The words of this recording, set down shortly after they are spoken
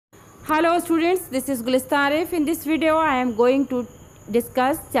Hello students, this is Gulistan Arif. In this video, I am going to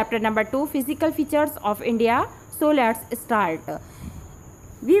discuss chapter number 2, Physical Features of India. So let's start.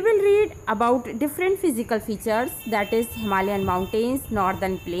 We will read about different physical features, that is Himalayan mountains,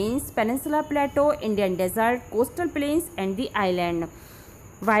 northern plains, peninsular plateau, Indian desert, coastal plains and the island.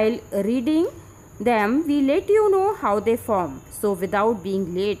 While reading them, we let you know how they form. So without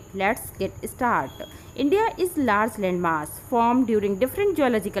being late, let's get started. India is large landmass formed during different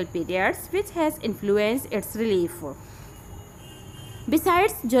geological periods which has influenced its relief.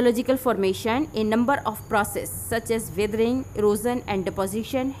 Besides geological formation, a number of processes such as weathering, erosion and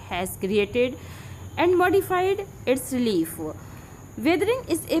deposition has created and modified its relief. Weathering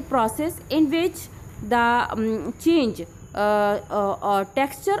is a process in which the change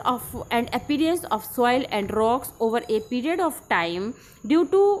texture of and appearance of soil and rocks over a period of time due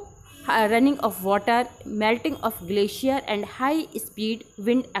to running of water, melting of glacier and high speed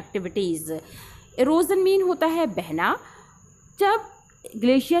wind activities. Erosion mean होता है बहना. जब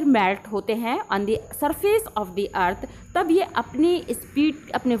glacier melt होते हैं on the surface of the earth, तब ये अपनी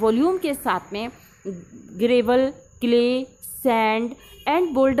speed, अपने वॉल्यूम के साथ में gravel, clay, sand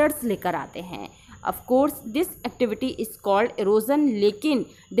and boulders लेकर आते हैं. Of course, this activity is called erosion, लेकिन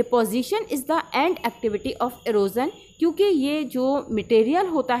deposition is the end activity of erosion, क्योंकि ये जो मटेरियल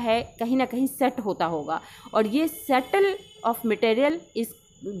होता है कहीं ना कहीं सेट होता होगा और ये सेटल ऑफ मटेरियल इस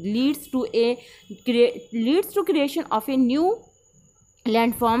leads to creation of a new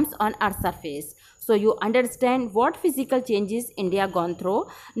landforms on Earth's surface. So you understand what physical changes India gone through.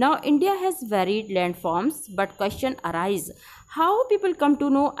 Now India has varied landforms, but question arise, how people come to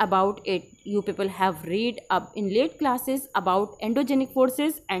know about it? You people have read up in late classes about endogenic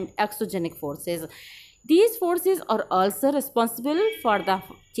forces and exogenic forces. These forces are also responsible for the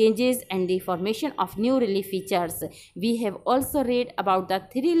changes and the formation of new relief features. We have also read about the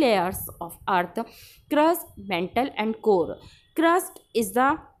three layers of earth: crust, mantle and core. Crust is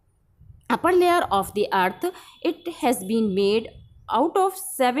the upper layer of the earth. It has been made out of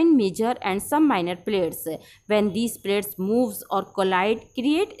 7 major and some minor plates. When these plates moves or collide,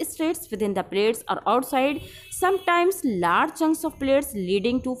 create straits within the plates or outside, sometimes large chunks of plates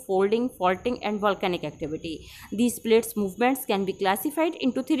leading to folding, faulting and volcanic activity. These plates movements can be classified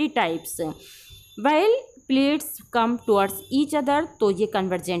into 3 types. While plates come towards each other, तो ये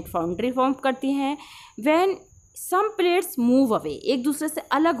convergent boundary form करती हैं. When some plates move away, एक दूसरे से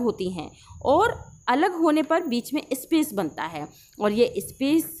अलग होती हैं और अलग होने पर बीच में स्पेस बनता है और ये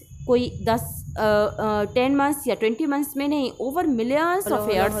स्पेस कोई 10 मंथ्स या 20 मंथ्स में नहीं, ओवर मिलियंस ऑफ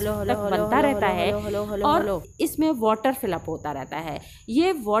ईयर्स तक बनता रहता है और इसमें वाटर फिलअप होता रहता है.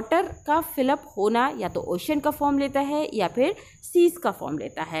 ये वाटर का फिलअप होना या तो ओशन का फॉर्म लेता है या फिर सीज का फॉर्म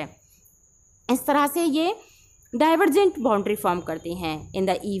लेता है. इस तरह से ये डाइवर्जेंट बाउंड्री फॉर्म करती हैं. In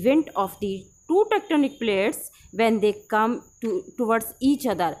the event of the two tectonic plates when they come towards each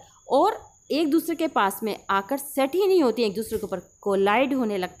other, और एक दूसरे के पास में आकर सेट ही नहीं होती, एक दूसरे के ऊपर कोलाइड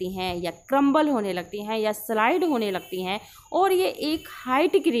होने लगती हैं या क्रम्बल होने लगती हैं या स्लाइड होने लगती हैं और ये एक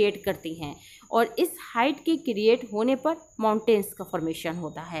हाइट क्रिएट करती हैं और इस हाइट के क्रिएट होने पर माउंटेन्स का फॉर्मेशन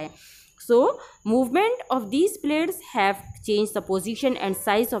होता है. So, movement of these plates have changed the position and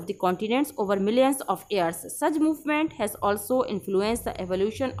size of the continents over millions of years. Such movement has also influenced the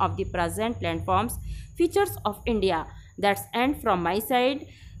evolution of the present landforms features of India. That's end from my side.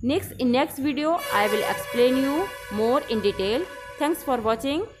 In next video, I will explain you more in detail. Thanks for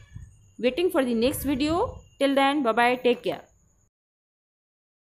watching. Waiting for the next video. Till then, bye bye. Take care.